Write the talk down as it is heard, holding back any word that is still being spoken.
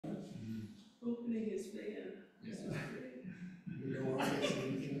biggest fan. This was great. You don't want to say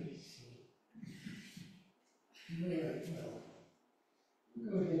anything. All right, well,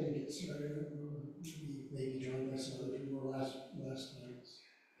 we'll go ahead and get started. We'll maybe join us another few more last night's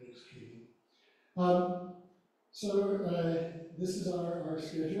Thanksgiving. So this is our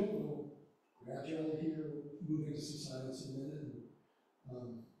schedule. We'll gradually here move into some silence in a minute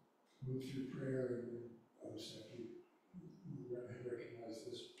and move through prayer and other stuff. You recognize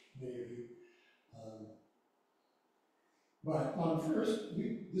this, many of you. But first,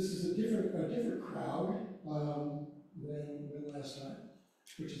 this is a different crowd than last time,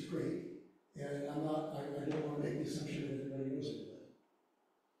 which is great. And I don't want to make the assumption that everybody knows everybody.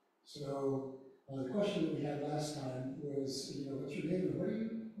 So the question that we had last time was, what's your name and what are you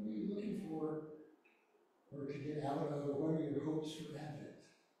looking for or to get out of, or what are your hopes for Advent?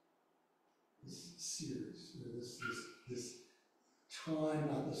 This series, this time,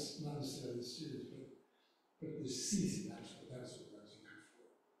 not necessarily the series, but this season. That's what I was looking for.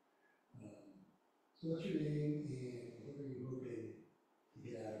 So what's your name and what are you hoping to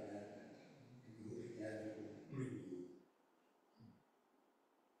get out of Advent? What are you hoping Advent will bring you?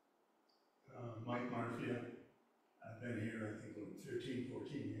 Mike Marfia. I've been here, I think, 13,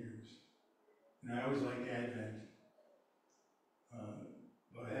 14 years. And I always liked Advent.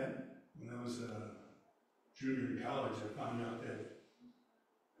 When I was a junior in college, I found out that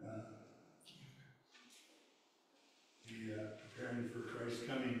the preparing for Christ's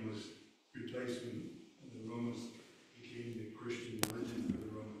coming was replaced when the Romans became the Christian religion for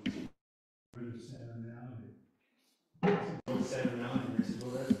the Romans. I sat down and I said,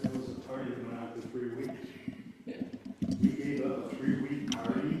 well, that was a party that went on for 3 weeks. We gave up a 3-week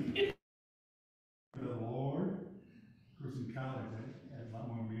party for the Lord. Of course, in college, I had a lot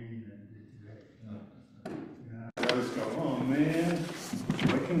more meaning than I did today. I was going, oh man,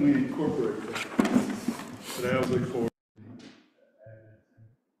 why can we incorporate that? But I always look forward.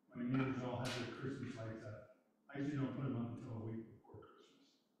 My neighbors all have their Christmas lights up. I usually don't put them up until a week before Christmas.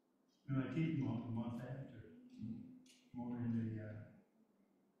 And I keep them up a month after. More in the,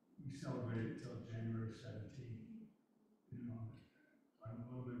 we celebrate it till January 17th. I'm a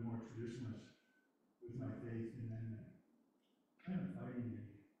little bit more traditionalist with my faith, and then kind of fighting the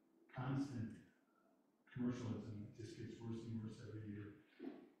constant commercialism that just gets worse and worse every year.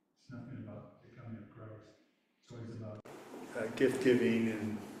 It's nothing about the coming of Christ. It's always about gift giving,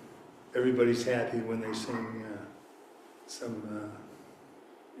 and everybody's happy when they sing some,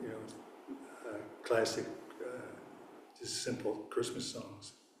 classic, just simple Christmas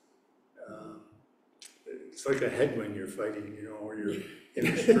songs. It's like a headwind you're fighting, or you're in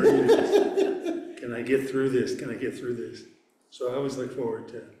extremes. Can I get through this? Can I get through this? So I always look forward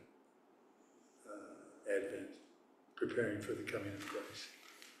to Advent, preparing for the coming of Christ.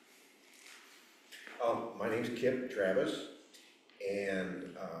 My name's Kip Travis,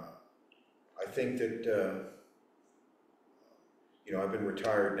 and I think that, I've been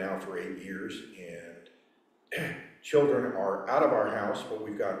retired now for 8 years, and children are out of our house, but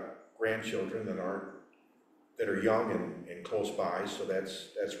we've got grandchildren that are young and close by, so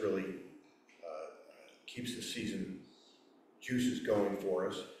that's really keeps the season juices going for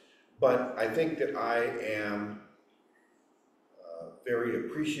us. But I think that I am very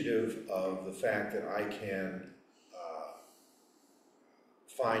appreciative of the fact that I can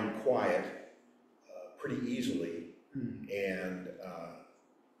find quiet pretty easily. And,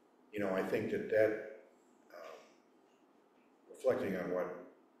 I think that reflecting on what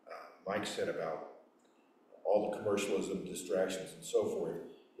Mike said about all the commercialism, distractions, and so forth,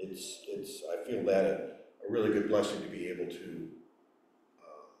 I feel that a really good blessing to be able to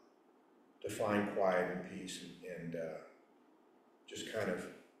find quiet and peace and just kind of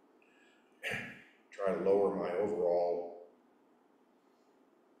try to lower my overall,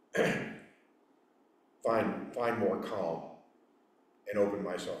 find more calm and open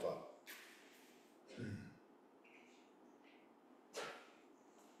myself up.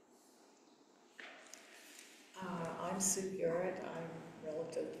 I'm Sue Garrett. I'm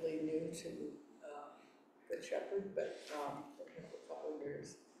relatively new to Good Shepherd, but been here for a couple of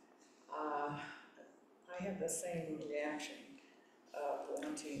years. I have the same reaction of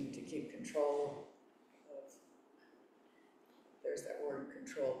wanting to keep control of, there's that word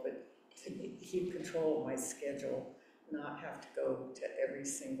control, but to keep control of my schedule, not have to go to every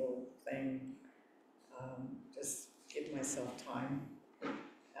single thing, just give myself time.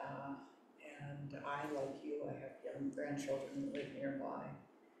 And I, like you, I have young grandchildren who live nearby,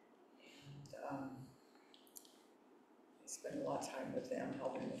 and I spend a lot of time with them,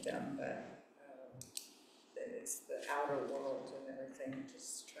 helping with them, but it's the outer world and everything,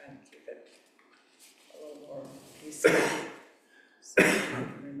 just trying to keep it December, so I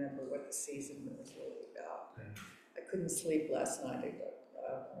can remember what the season was really about. I couldn't sleep last night,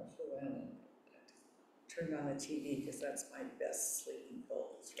 I flew in and turned on the TV because that's my best sleeping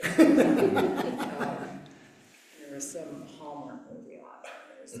pills. There was some Hallmark movie on.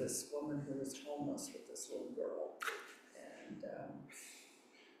 There was this woman who was homeless with this little girl, and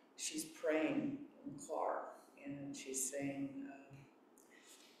she's praying in the car, and she's saying,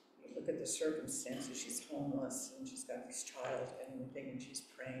 you look at the circumstances, she's homeless, and she's got this child and everything, and she's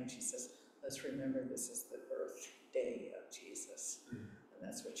praying. She says, let's remember this is the birthday of Jesus. And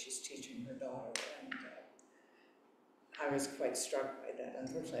that's what she's teaching her daughter, and I was quite struck by that.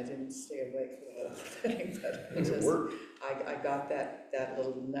 Unfortunately, I didn't stay awake for the whole thing, but it just, I got that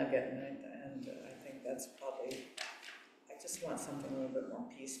little nugget, and I think that's probably, I just want something a little bit more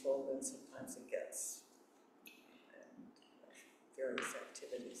peaceful than sometimes it gets, and various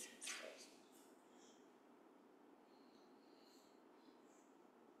activities and stuff.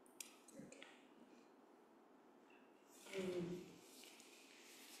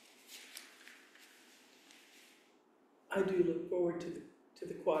 I do look forward to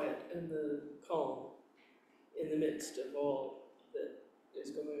the quiet and the calm in the midst of all that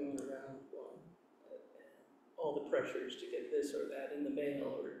is going on around one. And all the pressures to get this or that in the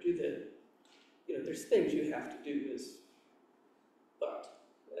mail or do there's things you have to do but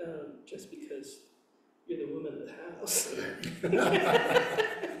just because you're the woman of the house.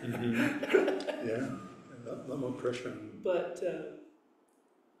 Yeah, a lot more pressure on. But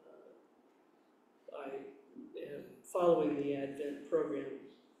I am following the Advent program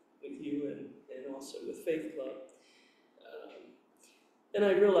with you and also with Faith Club. And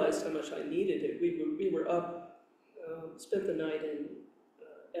I realized how much I needed it. We were up, spent the night in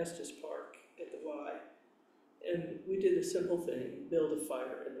Estes Park at the Y, and we did a simple thing, build a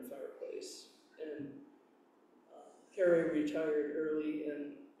fire in the fireplace. And Harry retired early,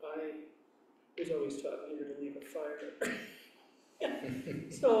 and I was always taught never to leave a fire.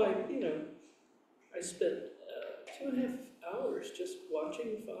 So I spent 2.5 hours just watching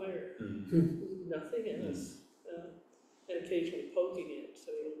the fire, nothing else, and occasionally poking it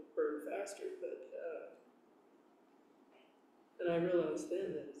so it'll burn faster. But and I realized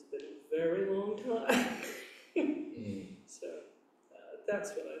then that it's been a very long time. So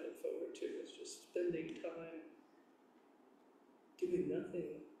that's what I look forward to, is just spending time doing nothing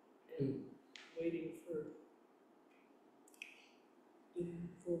and waiting for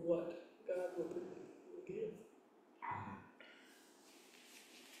what God will give.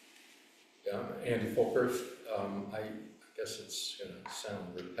 Yeah, I'm Andy Folkers. I guess it's going to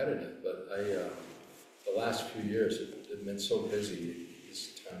sound repetitive, but the last few years have been so busy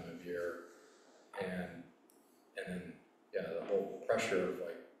this time of year, and then the whole pressure of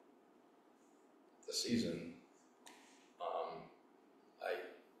like the season.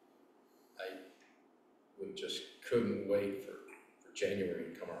 I just couldn't wait for January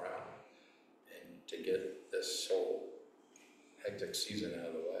to come around and to get this whole hectic season out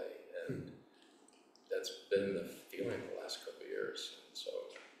of the way. And that's been the feeling the last couple of years. And so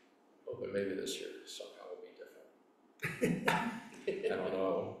hoping maybe this year somehow will be different. I don't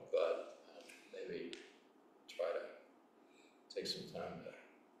know, but maybe try to take some time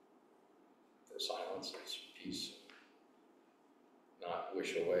for silence and some peace, and not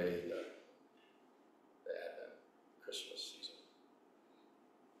wish away the Advent Christmas season.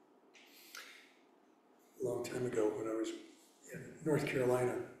 A long time ago, when I was in North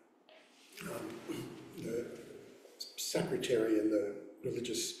Carolina, the secretary in the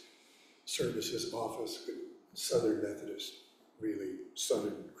religious services office, Southern Methodist, really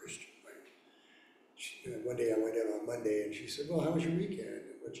Southern Christian, right? One day I went in on Monday and she said, well, how was your weekend?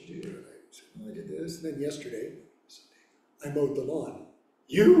 And what'd you do? And I said, well, I did this. And then yesterday, I mowed the lawn.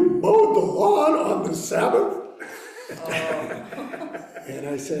 You mowed the lawn on the Sabbath? And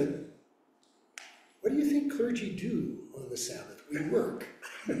I said, what do you think clergy do on the Sabbath? We work.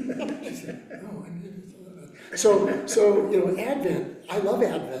 She said, no, I never thought about that. So Advent, I love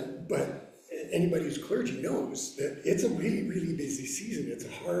Advent, but anybody who's clergy knows that it's a really, really busy season. It's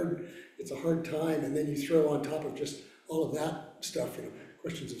a hard time, and then you throw on top of just all of that stuff,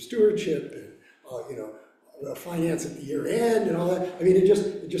 questions of stewardship and finance at the year end and all that. I mean, it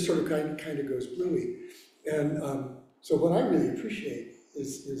just sort of kind of goes bluey. And so what I really appreciate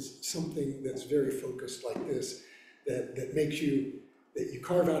is something that's very focused like this, that makes you, that you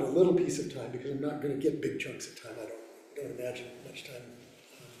carve out a little piece of time, because I'm not going to get big chunks of time. I don't imagine much time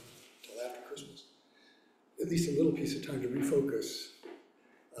till after Christmas. At least a little piece of time to refocus,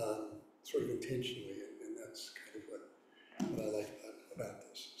 sort of intentionally, and that's kind of what I like about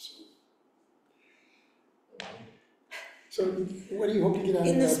this. So. So what do you hope to get out of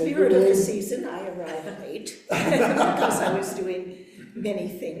that? In the That spirit your of the name- season, I arrived late because I was doing many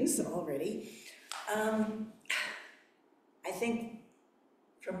things already. I think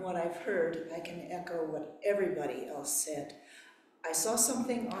from what I've heard, I can echo what everybody else said. I saw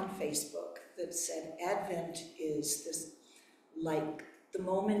something on Facebook that said Advent is this, like the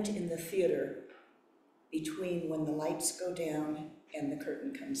moment in the theater between when the lights go down and the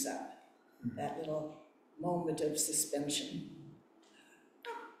curtain comes up. That little moment of suspension.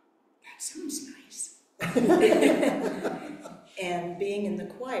 Oh, that sounds nice. And being in the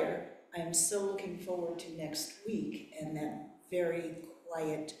choir, I am so looking forward to next week and that very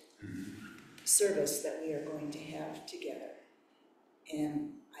quiet service that we are going to have together.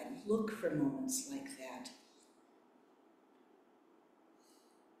 And I look for moments like that.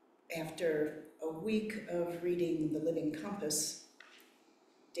 After a week of reading the Living Compass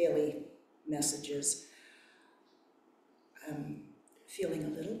daily messages, I'm feeling a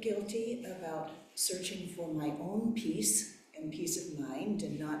little guilty about searching for my own peace and peace of mind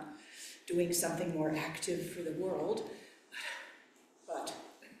and not doing something more active for the world.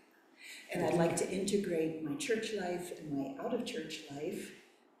 And I'd like to integrate my church life and my out-of-church life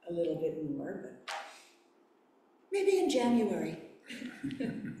a little bit more, but maybe in January.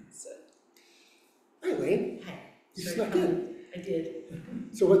 So. Hi, Wayne. Hi. You Sorry, snuck in. I did.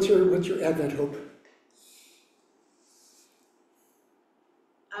 So what's your Advent hope?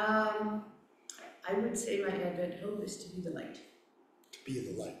 I would say my Advent hope is to be the light. To be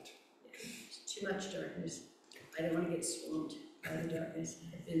the light. It's too much darkness. I don't want to get swamped by the darkness.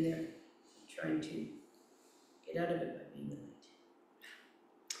 I've been there trying to get out of it by being the light.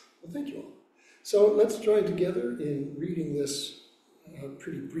 Well, thank you all. So let's join together in reading this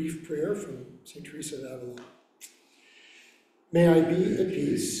pretty brief prayer from St. Teresa of Avila. May I be at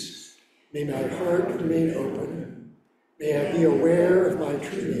peace. May my heart remain open. May I be aware of my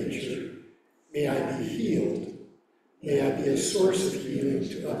true nature. May I be healed. May I be a source of healing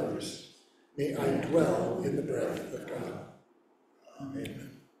to others. May I dwell in the breath of God.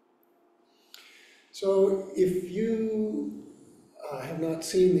 Amen. So if you have not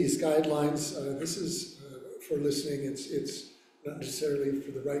seen these guidelines, this is for listening. It's not necessarily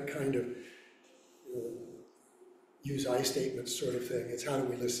for the right kind of use I statements sort of thing. It's how do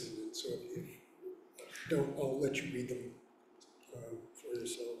we listen? And so if don't, I'll let you read them for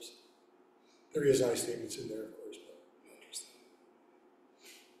yourselves. There is I statements in there, of course, but not just that.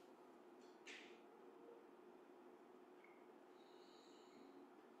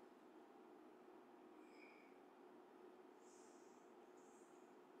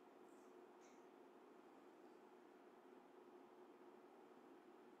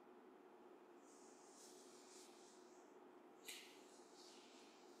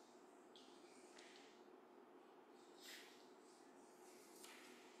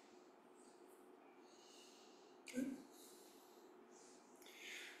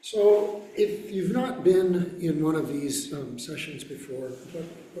 So if you've not been in one of these sessions before,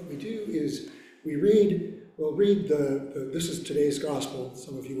 what we do is we'll read this is today's gospel.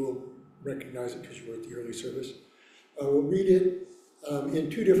 Some of you will recognize it because you were at the early service. We'll read it in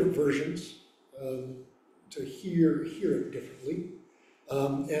two different versions to hear it differently.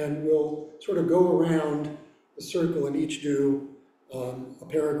 And we'll sort of go around the circle and each do a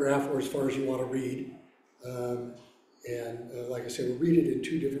paragraph or as far as you want to read. Like I said, we'll read it in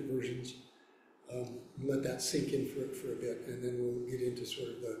two different versions, let that sink in for a bit, and then we'll get into sort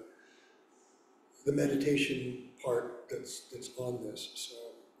of the meditation part that's on this. So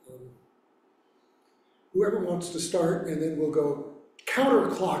whoever wants to start, and then we'll go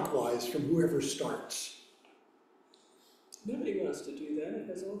counterclockwise from whoever starts. Nobody wants to do that, it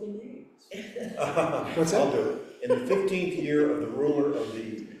has all the names. What's that? I'll do it. In the 15th year of the ruler of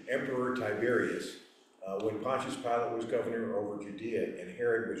the Emperor Tiberius, when Pontius Pilate was governor over Judea and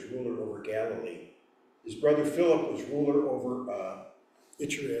Herod was ruler over Galilee, his brother Philip was ruler over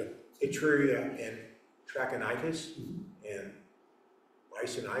Iturea and Trachonitis, and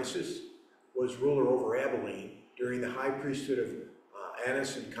Lysanias was ruler over Abilene. During the high priesthood of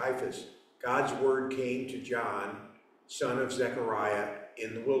Annas and Caiaphas, God's word came to John, son of Zechariah,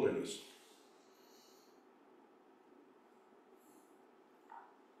 in the wilderness.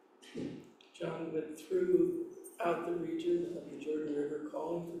 John went throughout the region of the Jordan River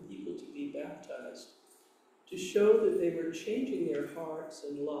calling for people to be baptized, to show that they were changing their hearts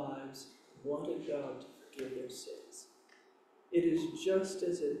and lives and wanted God to forgive their sins. It is just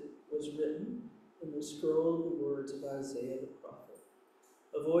as it was written in the scroll of the words of Isaiah the prophet.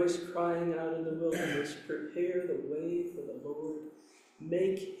 A voice crying out in the wilderness, prepare the way for the Lord,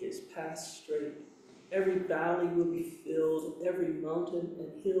 make his path straight. Every valley will be filled, every mountain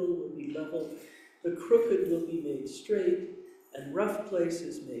and hill will be leveled. The crooked will be made straight, and rough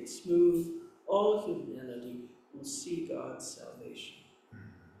places made smooth. All humanity will see God's salvation.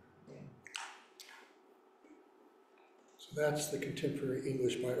 So that's the contemporary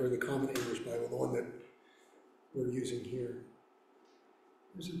English Bible, or the Common English Bible, the one that we're using here.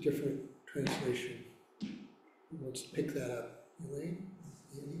 There's a different translation. Let's pick that up. Elaine?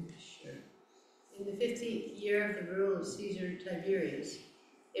 Andy? Sure. In the 15th year of the rule of Caesar Tiberius,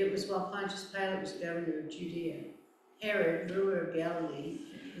 it was while Pontius Pilate was governor of Judea, Herod, ruler of Galilee,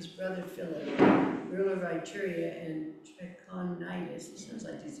 his brother Philip, ruler of Iturea and Trachonitis, it sounds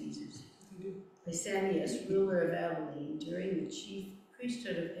like diseases, Lysanias, ruler of Abilene, during the chief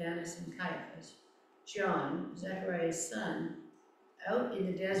priesthood of Annas and Caiaphas, John, Zechariah's son, out in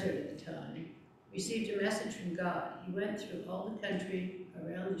the desert at the time, received a message from God. He went through all the country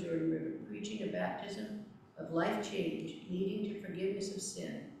around the Jordan River, preaching a baptism of life change, leading to forgiveness of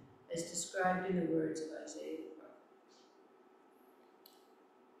sin, as described in the words of Isaiah the prophet.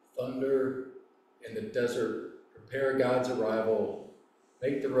 Thunder in the desert, prepare God's arrival,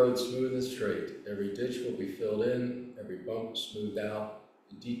 make the road smooth and straight. Every ditch will be filled in, every bump smoothed out,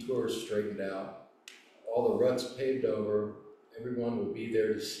 the detours straightened out, all the ruts paved over. Everyone will be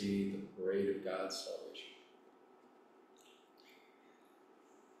there to see the parade of God's salvation.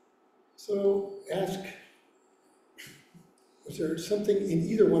 So ask, was there something in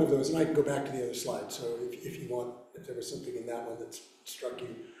either one of those, and I can go back to the other slide, so if you want, if there was something in that one that struck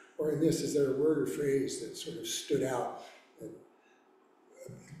you, or in this, is there a word or phrase that sort of stood out, that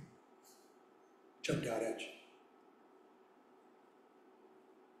jumped out at you?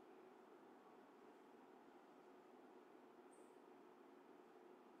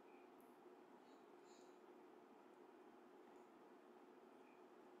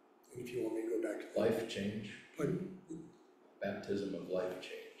 And if you want me to go back to Life change, pardon? baptism of life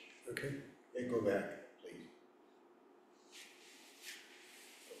change. Okay. Yeah, go back, please.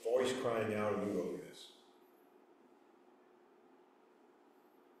 A voice crying out in the wilderness.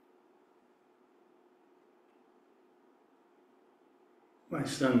 My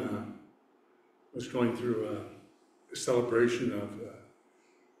son was going through a celebration of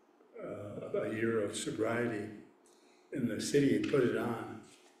a year of sobriety, and the city had put it on,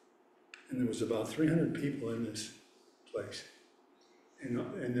 and there was about 300 people in this place,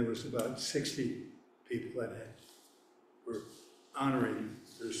 and there was about 60 people that were honoring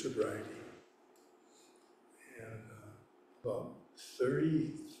their sobriety, and about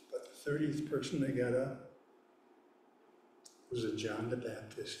the 30th person that got up was a John the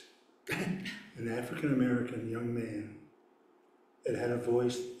Baptist, an African-American young man that had a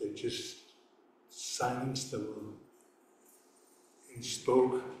voice that just silenced the room and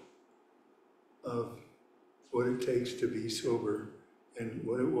spoke of what it takes to be sober and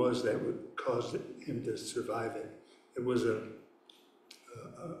what it was that would cause him to survive it. It was a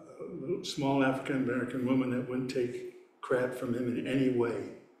little small African-American woman that wouldn't take crap from him in any way.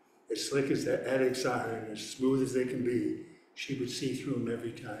 As slick as the addicts are and as smooth as they can be, she would see through him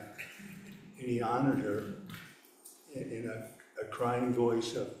every time. And he honored her in a crying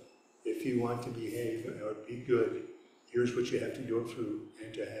voice of, if you want to behave or be good, here's what you have to go through,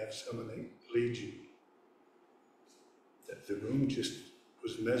 and to have someone that leads you. The room just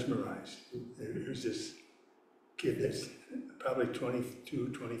was mesmerized. There's this kid that's probably 22,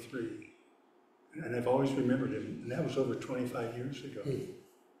 23. And I've always remembered him, and that was over 25 years ago.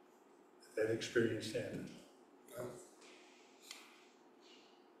 That experience happened.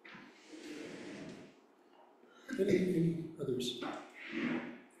 Any others? I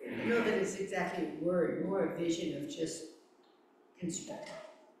don't know that it's exactly a word, more a vision of just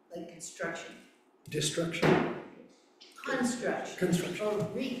like construction. Destruction? Construction. Construction. Or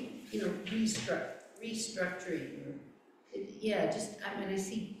restructuring, or, I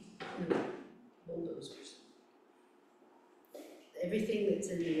see, bulldozers. Everything that's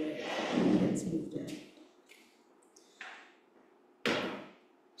in the way gets moved out.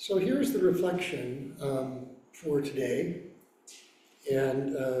 So here's the reflection for today.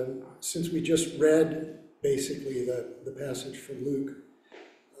 And since we just read basically the passage from Luke,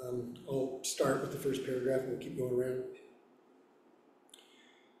 I'll start with the first paragraph and we'll keep going around.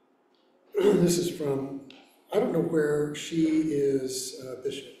 This is from, I don't know where she is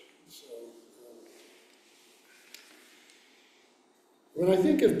bishop. So, when I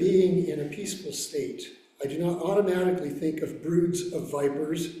think of being in a peaceful state, I do not automatically think of broods of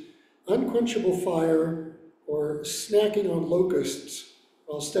vipers, unquenchable fire, or snacking on locusts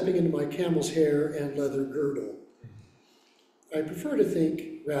while stepping into my camel's hair and leather girdle. I prefer to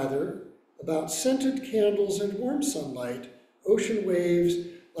think, rather, about scented candles and warm sunlight, ocean waves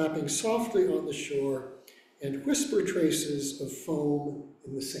lapping softly on the shore, and whisper traces of foam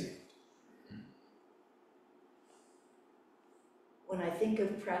in the sand. When I think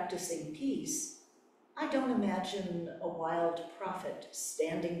of practicing peace, I don't imagine a wild prophet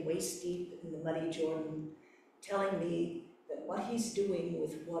standing waist deep in the muddy Jordan, telling me that what he's doing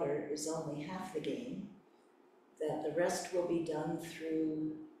with water is only half the game, that the rest will be done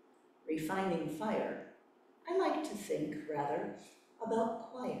through refining fire. I like to think, rather,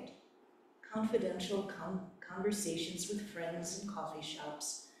 about quiet, confidential conversations with friends in coffee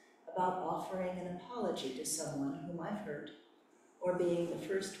shops about offering an apology to someone whom I've hurt, or being the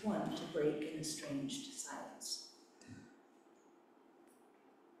first one to break an estranged silence.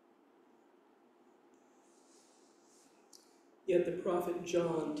 Yet the prophet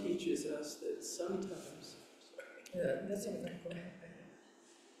John teaches us that sometimes That's what I'm going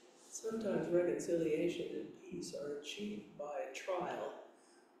sometimes reconciliation and peace are achieved by a trial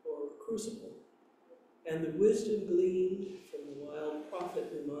or a crucible. And the wisdom gleaned from the wild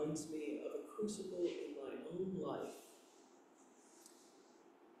prophet reminds me of a crucible in my own life.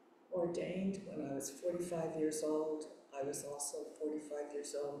 Ordained when I was 45 years old. I was also 45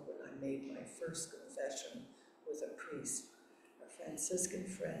 years old when I made my first confession with a priest. A Franciscan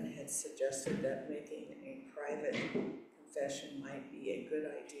friend had suggested that making a private confession might be a good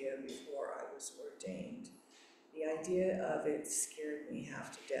idea before I was ordained. The idea of it scared me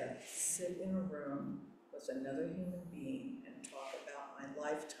half to death. Sit in a room with another human being and talk about my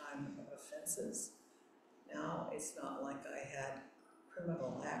lifetime of offenses. Now it's not like I had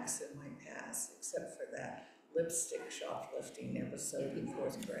criminal acts in my past, except for that lipstick shoplifting episode in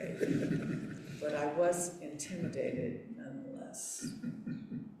 4th grade. But I was intimidated nonetheless.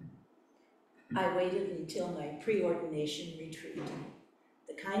 I waited until my pre-ordination retreat.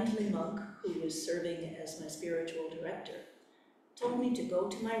 The kindly monk who was serving as my spiritual director told me to go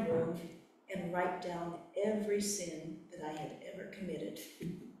to my room and write down every sin that I had ever committed.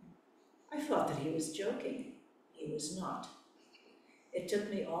 I thought that he was joking. He was not. It took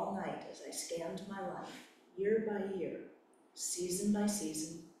me all night as I scanned my life, year by year, season by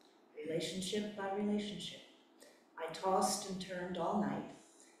season, relationship by relationship. I tossed and turned all night,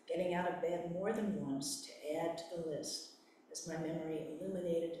 getting out of bed more than once to add to the list, as my memory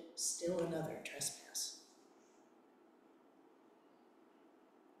illuminated still another trespass.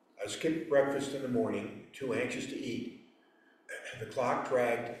 I skipped breakfast in the morning, too anxious to eat. The clock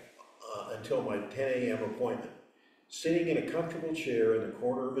dragged until my 10 a.m. appointment. Sitting in a comfortable chair in the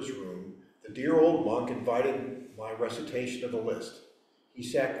corner of his room, the dear old monk invited my recitation of the list. He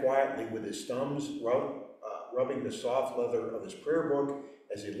sat quietly with his thumbs rubbing the soft leather of his prayer book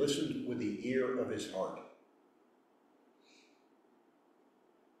as he listened with the ear of his heart.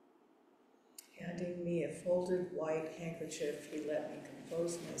 Handing me a folded white handkerchief, he let me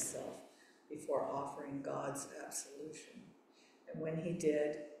compose myself before offering God's absolution. And when he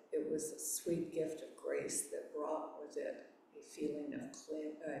did, it was a sweet gift of grace that brought with it a feeling of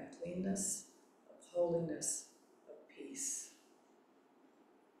cleanness, of holiness, of peace.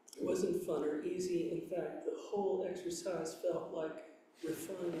 It wasn't fun or easy. In fact, the whole exercise felt like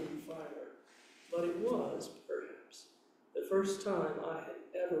refining fire. But it was, perhaps, the first time I had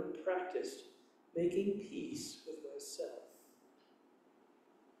ever practiced making peace with myself.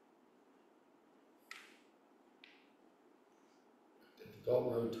 The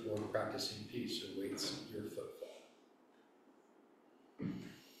difficult road toward practicing peace awaits your footfall.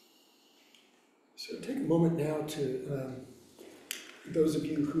 So take a moment now to, those of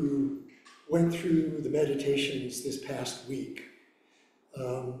you who went through the meditations this past week,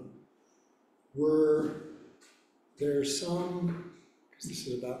 were there some, because this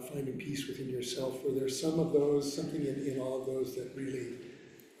is about finding peace within yourself, were there some of those, something in all of those that really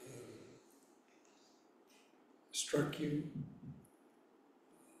struck you?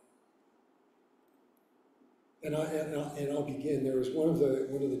 And I'll begin. There was one of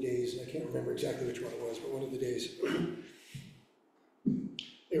the days, and I can't remember exactly which one it was, but one of the days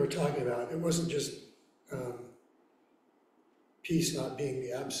they were talking about, it wasn't just peace not being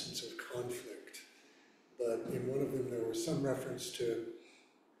the absence of conflict, but in one of them there was some reference to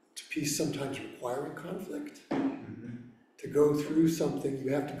peace sometimes requiring conflict. Mm-hmm. To go through something,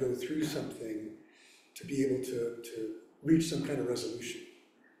 you have to go through something to be able to reach some kind of resolution.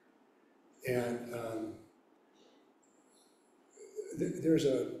 And there's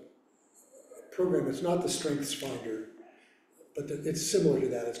a program, it's not the Strengths Finder, but it's similar to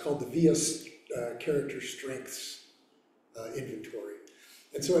that. It's called the VIA Character Strengths Inventory.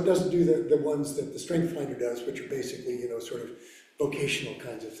 And so it doesn't do the ones that the Strength Finder does, which are basically, sort of vocational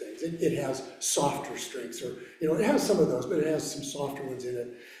kinds of things. It has softer strengths, or, it has some of those, but it has some softer ones in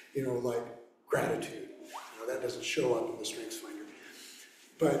it, like gratitude. That doesn't show up in the Strengths Finder.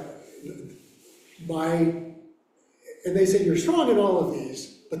 But and they say you're strong in all of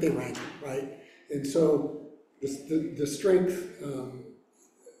these, but they rank them, right? And so the strength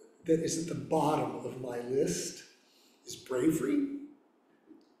that is at the bottom of my list is bravery.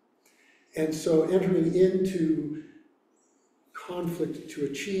 And so entering into conflict to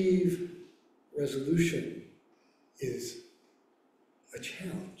achieve resolution is a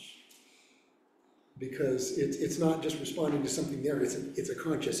challenge. Because it's not just responding to something there, it's a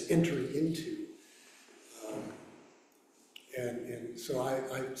conscious entering into. And so I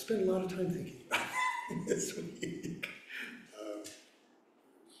spent a lot of time thinking about it this week.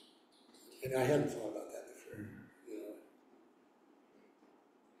 And I hadn't thought about that before.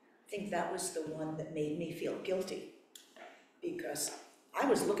 I think that was the one that made me feel guilty, because I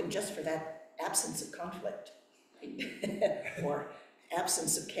was looking just for that absence of conflict or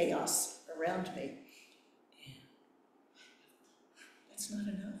absence of chaos around me. That's not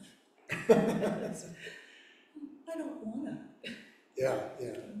enough. I don't wanna. Yeah.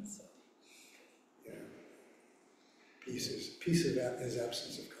 So, Yeah. Peace is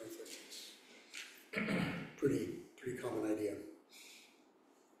absence of conflict. It's pretty common idea.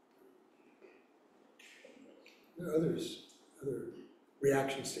 There are other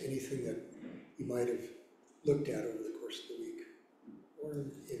reactions to anything that you might have looked at over the course of the week, or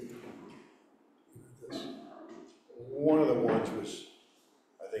in this. One of the ones was,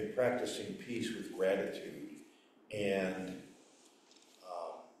 I think, practicing peace with gratitude. And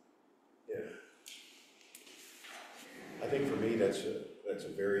I think for me that's a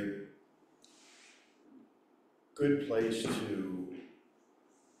very good place to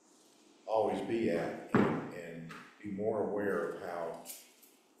always be at, and be more aware of how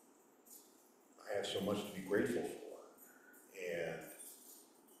I have so much to be grateful for. And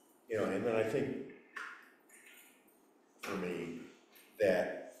and then I think for me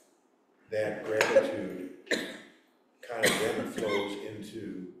that gratitude kind of then flows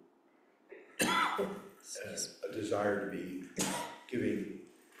into a desire to be giving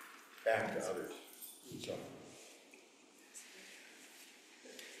back to others. So,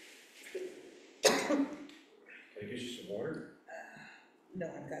 can I get you some water? No,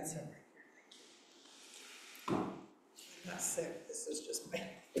 I've got some right here. I'm not sick, this is just my.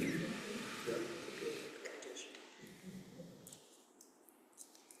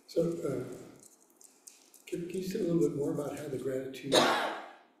 So, can you say a little bit more about how the gratitude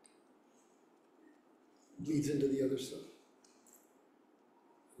leads into the other stuff?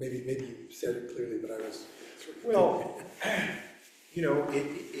 Maybe you said it clearly, but I was sort of Well,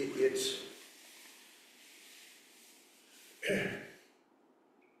 it's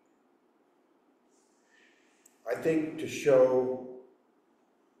I think to show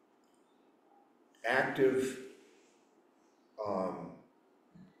active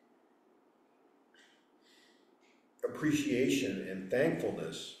appreciation and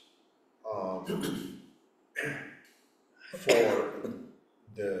thankfulness for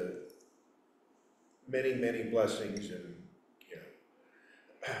the many blessings, and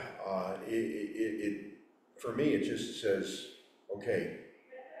it for me it just says, okay,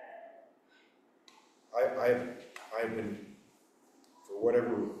 I've been, for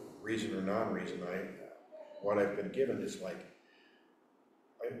whatever reason or non-reason, what I've been given is like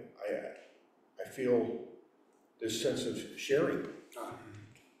I feel this sense of sharing.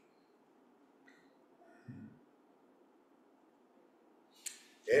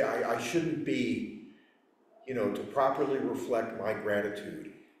 I shouldn't be, to properly reflect my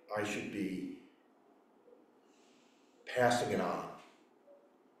gratitude, I should be passing it on.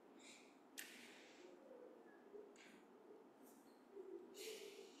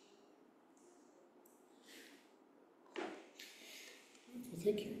 Well,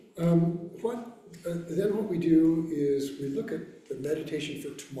 thank you. Then what we do is we look at the meditation for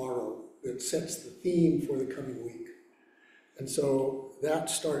tomorrow that sets the theme for the coming week. And so that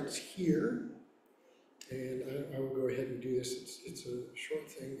starts here, and I will go ahead and do this. It's a short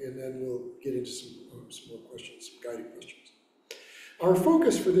thing, and then we'll get into some more questions, some guiding questions. Our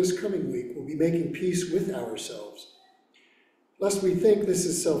focus for this coming week will be making peace with ourselves. Lest we think this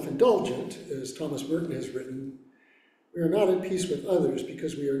is self-indulgent, as Thomas Merton has written, we are not at peace with others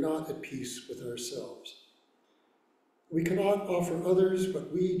because we are not at peace with ourselves. We cannot offer others what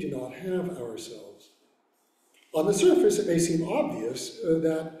we do not have ourselves. On the surface, it may seem obvious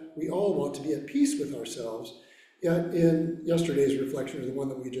that we all want to be at peace with ourselves, yet in yesterday's reflection, or the one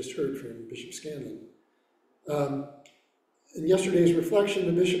that we just heard from Bishop Scanlon, In yesterday's reflection,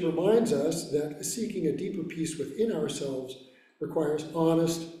 the bishop reminds us that seeking a deeper peace within ourselves requires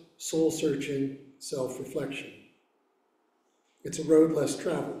honest, soul-searching self-reflection. It's a road less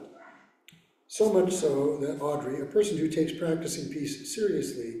traveled. So much so that Audrey, a person who takes practicing peace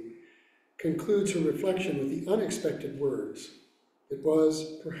seriously, concludes her reflection with the unexpected words, "It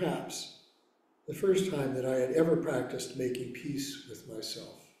was, perhaps, the first time that I had ever practiced making peace with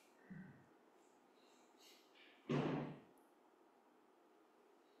myself."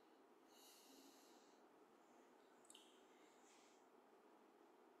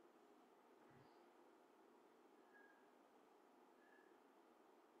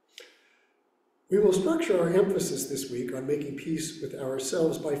 We will structure our emphasis this week on making peace with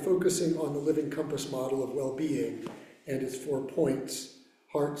ourselves by focusing on the Living Compass model of well-being and its 4 points: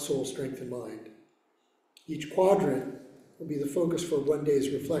 heart, soul, strength, and mind. Each quadrant will be the focus for one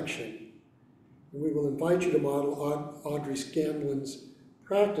day's reflection, and we will invite you to model Audrey Scanlon's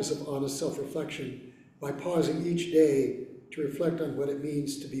practice of honest self-reflection by pausing each day to reflect on what it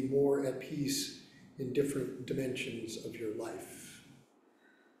means to be more at peace in different dimensions of your life.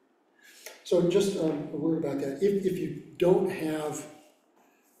 So just a word about that. If you don't have,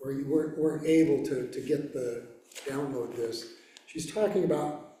 or you weren't able to download this, she's talking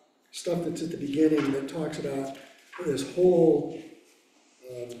about stuff that's at the beginning that talks about this whole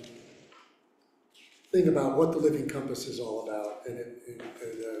thing about what the Living Compass is all about, and it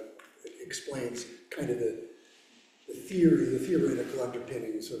explains kind of the theoretical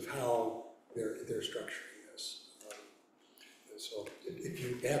underpinnings of how they're structuring this. So if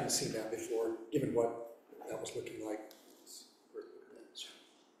you haven't seen that before, given what that was looking like, it's worth looking at.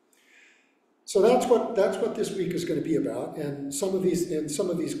 So that's what this week is going to be about, and some of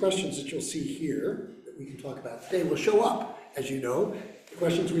these questions that you'll see here that we can talk about today will show up. As you know, the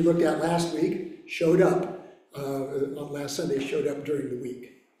questions we looked at last week showed up on last Sunday, showed up during the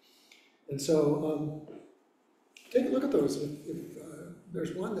week, and so take a look at those. If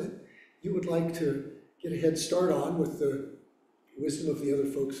there's one that you would like to get a head start on with the wisdom of the other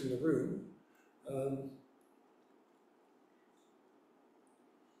folks in the room,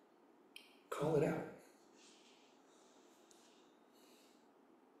 call it out.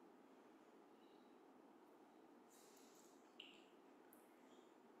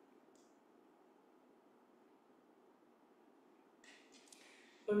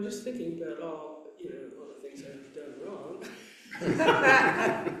 I'm just thinking about all the things I've done wrong.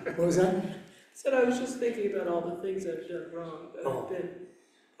 What was that? Said I was just thinking about all the things I've done wrong, but Oh. I've been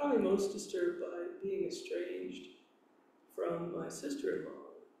probably most disturbed by being estranged from my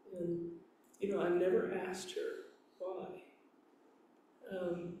sister-in-law. And, I've never asked her why.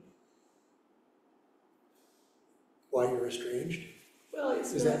 Why you're estranged? Well,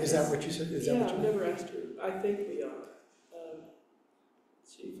 it's Is not. that what you said? Is that Yeah, what you I've meant? never asked her. I think we are.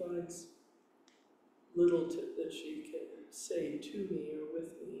 She finds little that she can say to me or with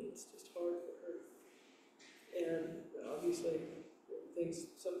me. It's just hard for her. And obviously,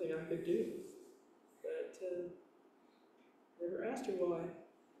 something I could do, but never asked her why.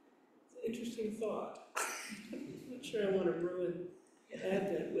 It's an interesting thought. I'm not sure I want to ruin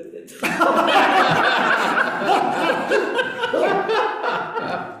Advent with it.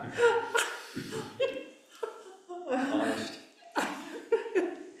 Honest.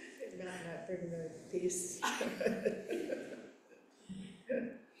 It might not bring the peace.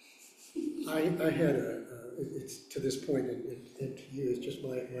 I had it's to this point, and to you, it's just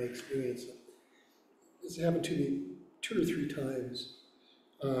my experience. This happened to me 2 or 3 times.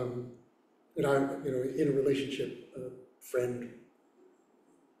 And I'm, in a relationship, friend,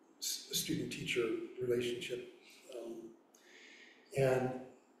 student-teacher relationship. And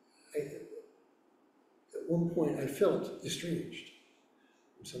at one point I felt estranged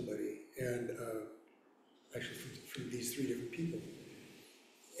from somebody, and actually from these 3 different people.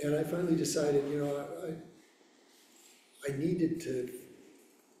 And I finally decided, I needed to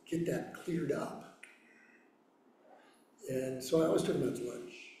get that cleared up. And so I always took them out to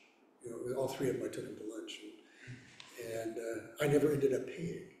lunch. All 3 of them, I took them to lunch. And I never ended up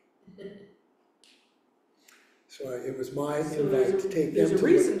paying. So it was my invite to take them to. There's a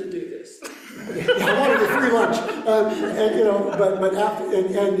reason to do this. I wanted a free lunch. But after,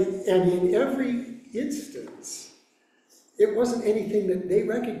 and in every instance, it wasn't anything that they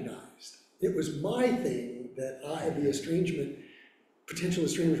recognized. It was my thing that the potential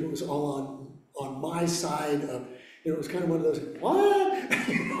estrangement was all on my side of, it was kind of one of those, what?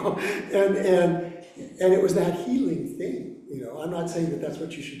 And it was that healing thing. I'm not saying that that's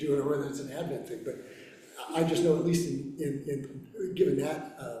what you should do or whether it's an Advent thing, but I just know, at least in given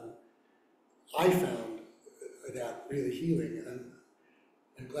that, I found that really healing.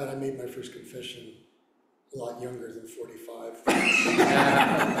 I'm glad I made my first confession a lot younger than 45.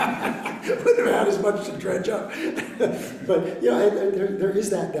 Wouldn't have had as much to dredge up. But yeah, there is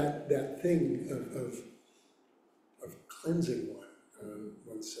that thing of cleansing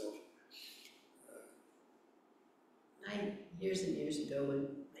oneself. Years and years ago, when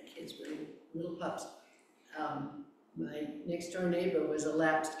my kids were little pups, my next door neighbor was a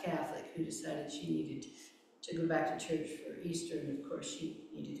lapsed Catholic who decided she needed to go back to church for Easter, and of course she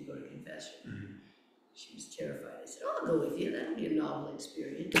needed to go to confession. Mhm. She was terrified. I said, "Oh, I'll go with you, that'll be a novel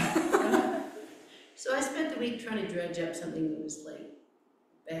experience." So I spent the week trying to dredge up something that was like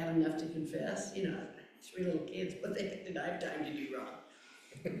bad enough to confess. You know, 3 little kids, what did I have time to do wrong?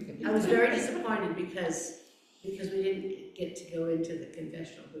 I was very disappointed because we didn't get to go into the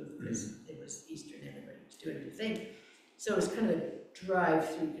confessional booth because it was Easter and everybody was doing their thing. So it was kind of a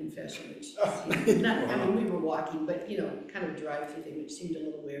drive-through confession, which seemed, I mean, we were walking, but you know, kind of a drive-through thing, which seemed a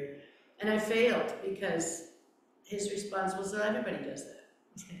little weird. And I failed because his response was, "Well, everybody does that."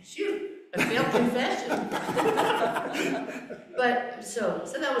 I said, "Shoot, I failed confession." But so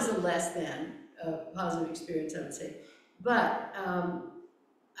that was a less than positive experience, I would say. But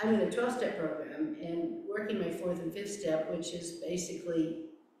I'm in a 12-step program and working my 4th and 5th step, which is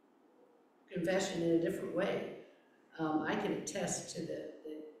basically confession in a different way. I can attest to the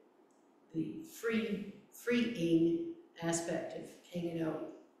freeing aspect of hanging out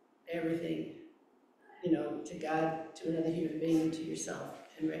everything, you know, to God, to another human being, and to yourself,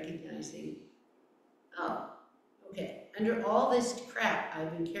 and recognizing, oh, okay, under all this crap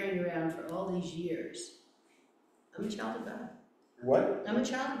I've been carrying around for all these years, I'm a child of God. What? I'm a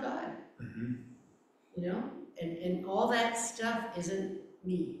child of God, you know, and all that stuff isn't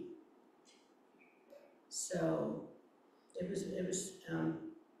me. So it was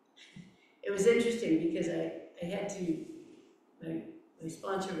interesting because I had to, my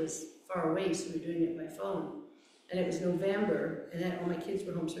sponsor was far away, so we were doing it by phone, and it was November, and all my kids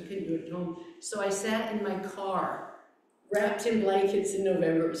were home, so I couldn't do it at home. So I sat in my car, wrapped in blankets in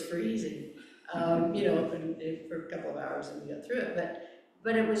November. It was freezing. You know, for a couple of hours, and we got through it.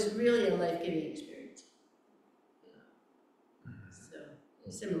 But it was really a life-giving experience. So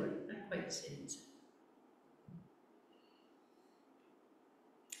similar, not quite the same.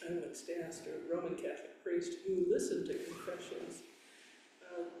 I once asked a Roman Catholic priest who listened to confessions,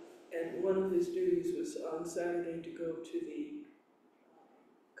 and one of his duties was on Saturday to go to the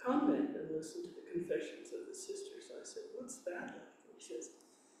convent and listen to the confessions of the sisters. I said, "What's that like?" And he says,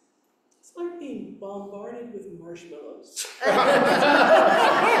 "It's like being bombarded with marshmallows."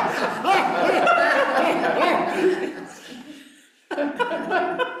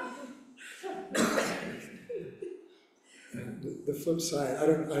 The flip side, I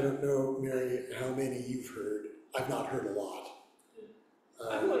don't know, Mary, how many you've heard. I've not heard a lot.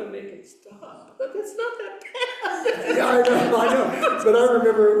 I want to make it stop, but it's not that bad. Yeah, I know. But I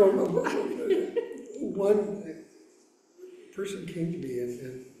remember one person came to me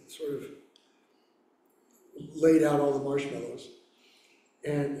and sort of laid out all the marshmallows.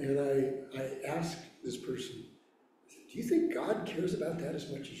 And I asked this person, "Do you think God cares about that as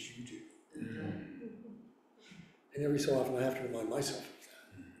much as you do?" And every so often I have to remind myself of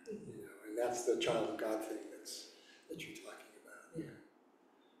that. You know, and that's the child of God thing that you're talking about. Yeah.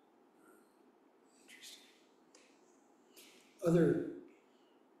 Interesting.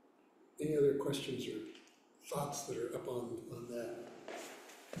 Any other questions or thoughts that are up on that?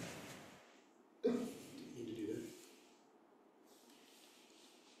 Didn't need to do that.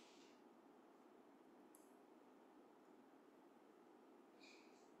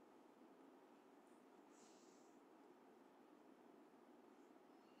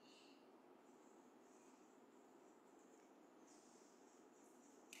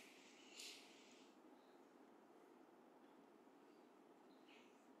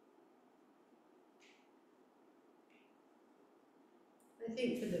 I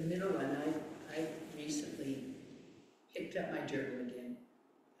think for the middle one, I recently picked up my journal again,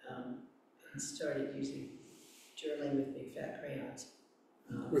 and started using journaling with big fat crayons.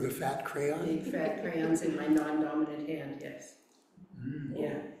 With a fat crayon? Big fat crayons in my non-dominant hand, yes.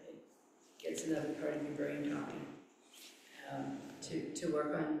 Yeah, it gets another part of your brain talking, to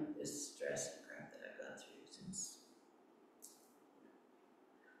work on this stress and crap that I've gone through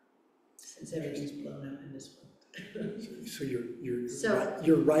since everything's blown up in this world. So you're So-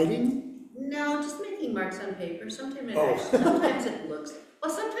 you're writing? No, just making marks on paper. Sometimes Oh. sometimes it looks,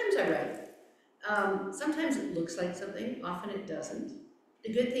 well, sometimes I write. Sometimes it looks like something, often it doesn't.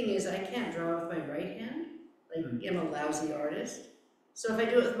 The good thing is I can't draw with my right hand, like I'm a lousy artist. So if I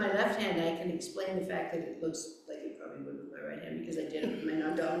do it with my left hand, I can explain the fact that it looks like it probably would with my right hand because I did it with my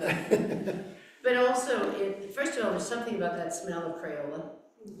non-dominant. But also, first of all, there's something about that smell of Crayola.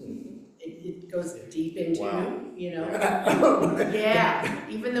 It goes deep into Wow. you, you know? Yeah,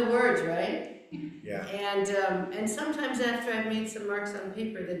 even the words, right? Yeah. And sometimes after I've made some marks on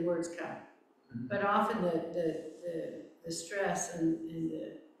paper, then words come. But often the stress and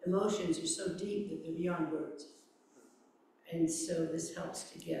the emotions are so deep that they're beyond words. And so this helps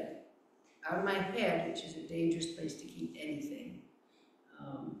to get out of my head, which is a dangerous place to keep anything,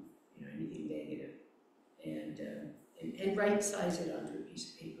 you know, anything negative, and right size it onto a piece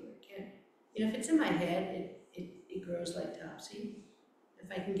of paper. It can't, you know, if it's in my head, it grows like topsy. If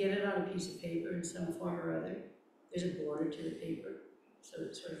I can get it on a piece of paper in some form or other, there's a border to the paper, so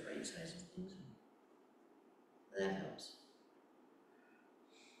it sort of right sizes things. That helps.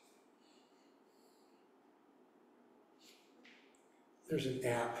 There's an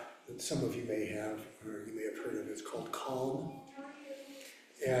app that some of you may have, or you may have heard of. It's called Calm.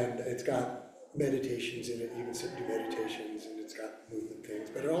 And it's got meditations in it. You can sit and do meditations, and it's got movement things.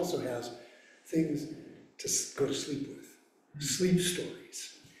 But it also has things to go to sleep with, sleep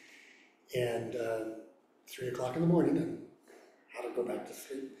stories. And 3 o'clock in the morning, and how to go back to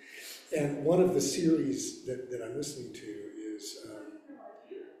sleep. And one of the series that I'm listening to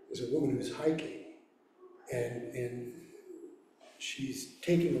is a woman who's hiking, and she's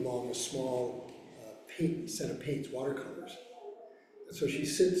taking along a small set of paints, watercolors. And so she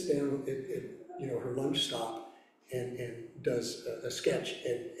sits down at you know, her lunch stop and does a sketch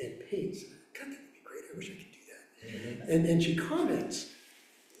and paints. God, that would be great. I wish I could do that. And she comments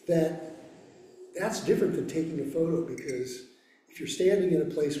that that's different than taking a photo, because if you're standing in a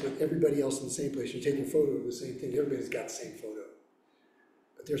place with everybody else in the same place, you're taking a photo of the same thing, everybody's got the same photo.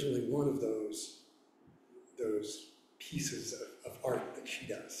 But there's only one of those pieces of art that she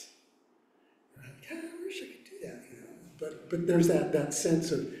does. And I'm like, God, I wish I could do that, you know. But there's that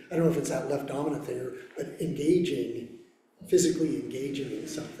sense of, I don't know if it's that left dominant thing, but physically engaging in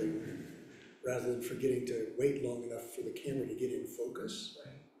something, rather than forgetting to wait long enough for the camera to get in focus.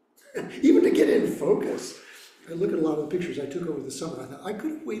 Right. Even to get in focus. I look at a lot of the pictures I took over the summer, I thought, I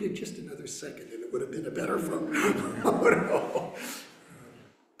could have waited just another second and it would have been a better photo.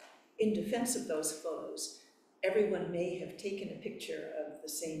 In defense of those photos, everyone may have taken a picture of the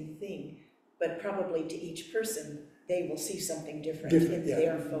same thing, but probably to each person, they will see something different in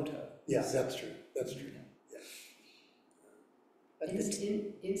their photo. Yeah, that's true. That's true. Yeah. But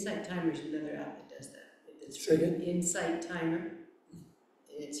Insight Timer is another app that does that. It's Say free. again? Insight Timer,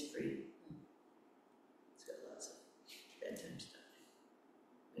 and it's free. It's got lots of bedtime stuff,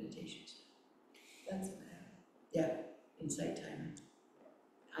 meditation stuff. That's an app. Yeah, Insight Timer.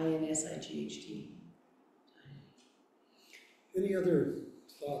 INSIGHT. Any other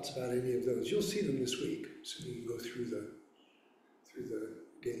thoughts about any of those? You'll see them this week, so you can go through the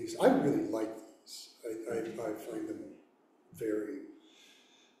dailies. I really like these. I find them very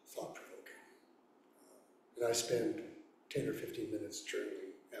thought-provoking. And I spend 10 or 15 minutes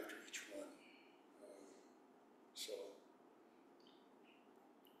journaling after each one. So,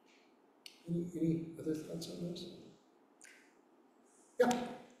 any other thoughts on those? Yeah.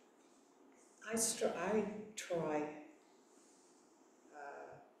 I try,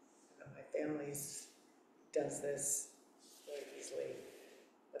 my family's does this very easily,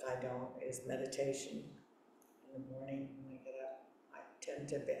 but I don't, is meditation in the morning when I get up. I tend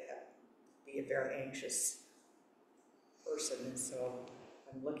to be a very anxious person, and so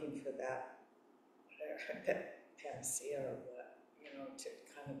I'm looking for that panacea or what, you know, to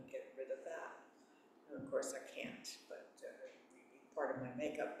kind of get rid of that. And of course I can't, but it'd be part of my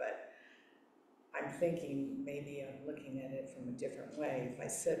makeup, but I'm thinking maybe I'm looking at it from a different way. If I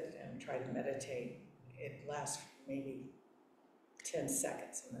sit and try to meditate, it lasts maybe 10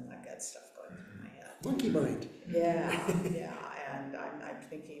 seconds and then I've got stuff going through my head. Monkey mind. Yeah, and I'm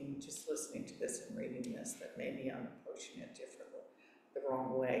thinking, just listening to this and reading this, that maybe I'm approaching it differently, the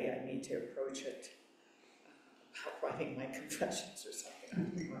wrong way. I need to approach it about writing my confessions or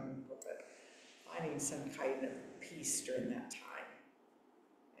something, but finding some kind of peace during that time.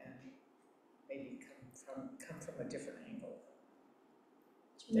 Maybe come from a different angle.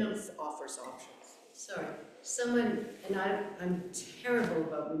 No. That offers options. Sorry, someone, and I'm terrible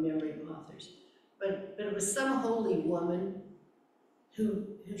about remembering authors, but it was some holy woman who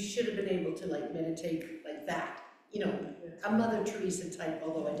should have been able to like meditate like that, you know, a Mother Teresa type,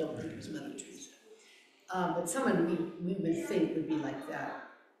 although I don't think it was Mother Teresa. But someone we would think would be like that.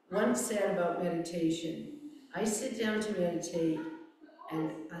 Once said about meditation, I sit down to meditate and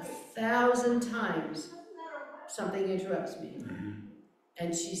 1,000 times something interrupts me.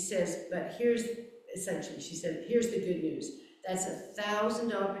 And she says, but here's, essentially, she said, here's the good news. That's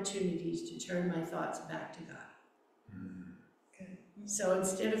 1,000 opportunities to turn my thoughts back to God. So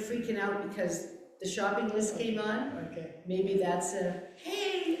instead of freaking out because the shopping list came on, Okay, maybe that's a,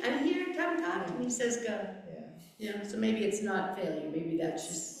 hey, I'm here, come talk to me, says God. yeah. You know, so maybe it's not failure, maybe that's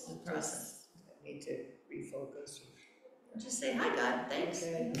just the process. I need to refocus. Just say, hi God, thanks,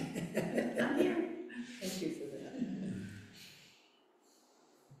 Okay, I'm here. thank you for that.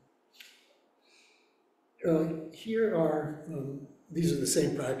 Here are, these are the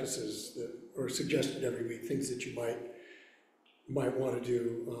same practices that are suggested every week, things that you might want to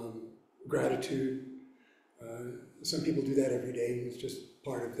do. Gratitude, some people do that every day, it's just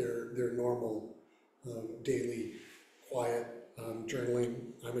part of their normal daily quiet. Journaling,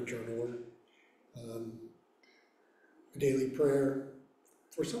 I'm a journaler. Daily prayer,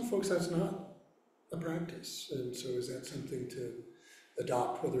 for some folks that's not a practice, and so is that something to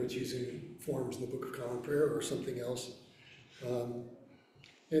adopt, whether it's using forms in the Book of Common Prayer or something else. And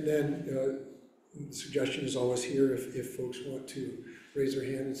then the suggestion is always here, if folks want to raise their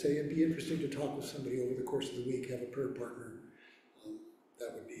hand and say, it'd be interesting to talk with somebody over the course of the week, have a prayer partner,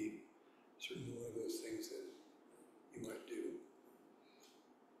 that would be certainly one of those things that you might do.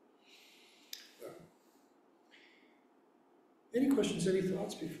 Any questions, any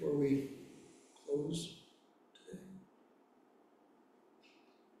thoughts before we close today?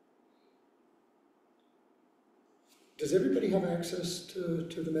 Does everybody have access to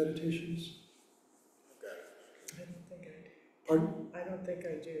the meditations? I don't think I do. Pardon? I don't think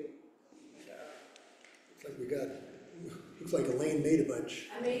I do. Looks like Elaine made a bunch.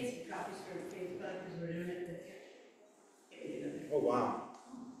 I made some copies for Facebook because we're doing it. Oh, wow.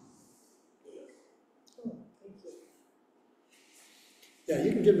 Thank you. Yeah,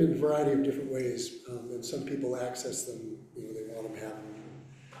 you can get them in a variety of different ways, and some people access them, they want them have them.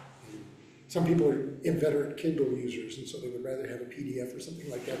 Some people are inveterate Kindle users, and so they would rather have a PDF or something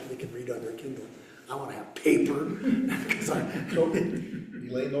like that they can read on their Kindle. I want to have paper, because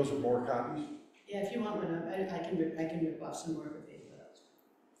Elaine, those are more copies? Yeah, if you want one, I can rip off some more of it.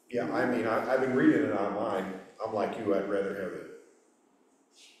 Yeah, I mean, I've been reading it online. I'm like you, I'd rather have it.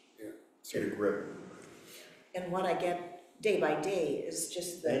 Get a grip. And what I get day by day is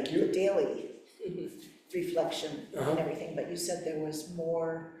just the Thank you. daily reflection Uh-huh. and everything, but you said there was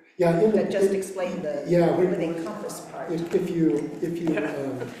more Yeah, that just explained the living compass part. If you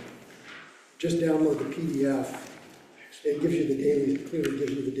just download the PDF, it gives you clearly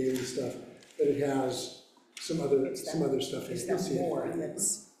gives you the daily stuff, but it has some other stuff in it. Is You'll that see it. more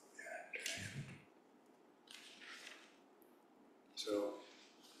that's,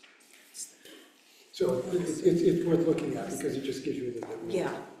 So it's worth looking at because it just gives you a little bit more.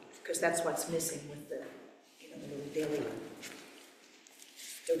 yeah, because that's what's missing with the, the little daily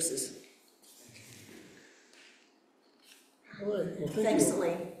doses. All right, well, Thanks,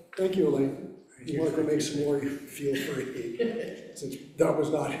 Elaine. Thank you, Elaine. You want to go make some more, feel free, since that was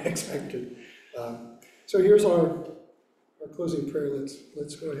not expected. So here's our closing prayer.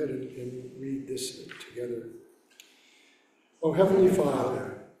 Let's go ahead and read this together. Oh, Heavenly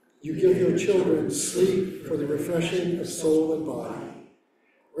Father, you give your children sleep for the refreshing of soul and body.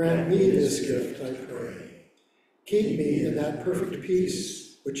 Grant me this gift, I pray. Keep me in that perfect peace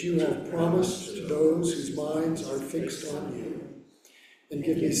which you have promised to those whose minds are fixed on you. And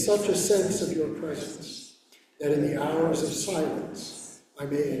give me such a sense of your presence that in the hours of silence I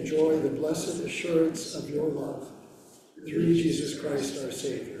may enjoy the blessed assurance of your love. Through Jesus Christ our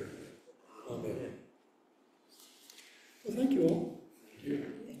Savior. Amen. Well, thank you all. Thank you.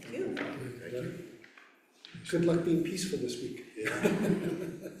 Good luck being peaceful this week.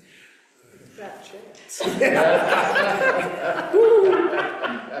 Fat chance.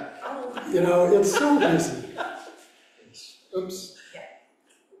 It's so busy. Oops. Yeah.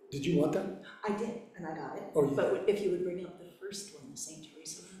 Did you want that? I did, and I got it. Oh, you But if you would bring up the first one, the St.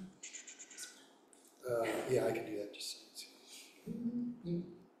 Teresa one. Yeah, I can do that. Just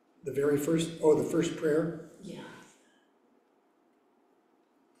the very first, the first prayer. Yeah.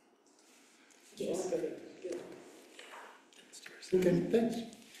 Yes. Okay, thanks.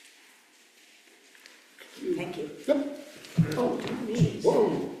 Thank you. Yep. Oh,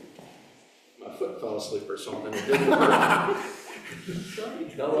 whoa. My foot fell asleep or something, it didn't work.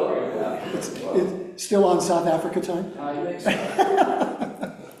 It's still on South Africa time? I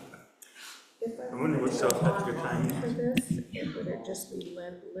wonder what South Africa time For this, would it just be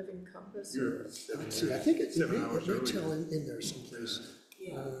living compass? You're Let's see, I think it may 7 hours early. tell in there someplace.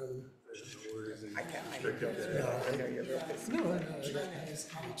 Yeah. I can't, I know you're looking. No, I China has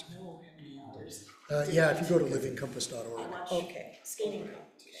had no end colors. Yeah, if you go to livingcompass.org, I watch Okay. skating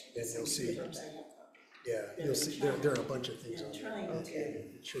competitions. then you'll see, Sometimes I have yeah, you'll see, there are a bunch of things on I'm there. trying to Okay.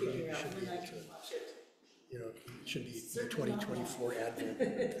 It should be, figure out should be, when I can watch it. you know, it should be the Certainly not 2024 advent.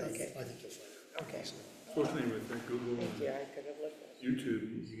 Okay. I think you'll find it. Okay. Fortunately with that Google Thank and you, I could have looked at it.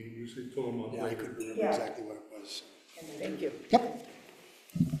 YouTube, you can usually pull them up Yeah, I later. couldn't remember Yeah. exactly what it was. And I Thank you. Yep.